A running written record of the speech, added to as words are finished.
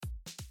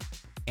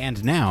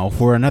And now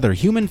for another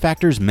Human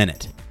Factors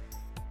Minute.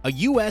 A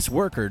U.S.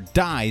 worker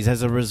dies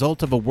as a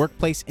result of a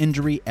workplace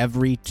injury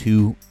every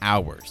 2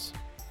 hours.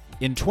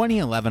 In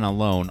 2011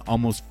 alone,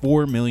 almost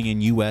 4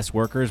 million U.S.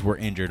 workers were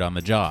injured on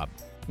the job.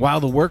 While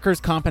the workers'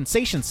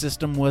 compensation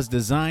system was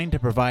designed to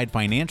provide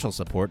financial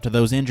support to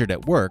those injured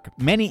at work,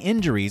 many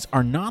injuries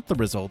are not the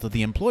result of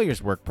the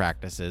employer's work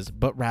practices,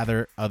 but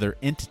rather other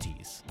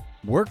entities.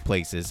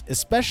 Workplaces,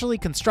 especially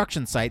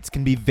construction sites,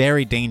 can be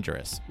very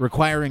dangerous,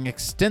 requiring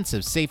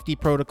extensive safety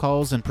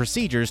protocols and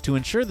procedures to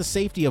ensure the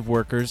safety of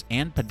workers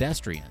and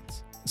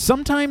pedestrians.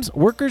 Sometimes,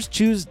 workers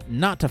choose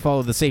not to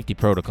follow the safety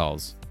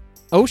protocols.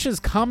 OSHA's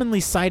commonly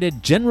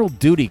cited General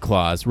Duty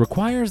Clause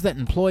requires that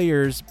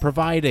employers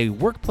provide a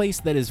workplace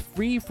that is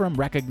free from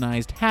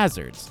recognized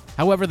hazards.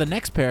 However, the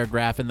next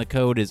paragraph in the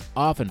code is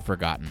often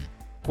forgotten.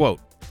 Quote,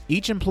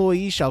 "Each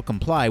employee shall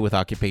comply with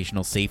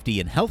occupational safety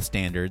and health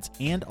standards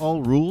and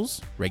all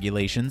rules,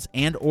 regulations,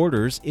 and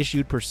orders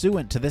issued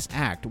pursuant to this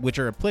act which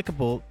are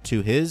applicable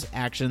to his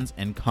actions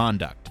and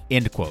conduct."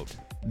 End quote.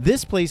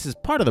 This places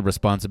part of the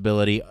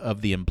responsibility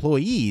of the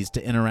employees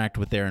to interact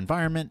with their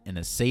environment in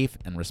a safe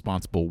and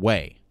responsible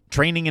way.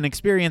 Training and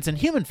experience in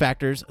human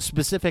factors,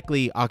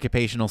 specifically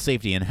occupational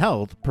safety and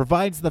health,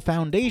 provides the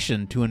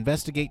foundation to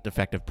investigate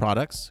defective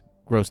products,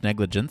 gross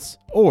negligence,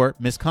 or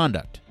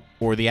misconduct,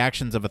 or the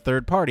actions of a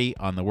third party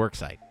on the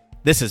worksite.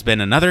 This has been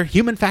another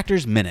Human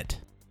Factors Minute.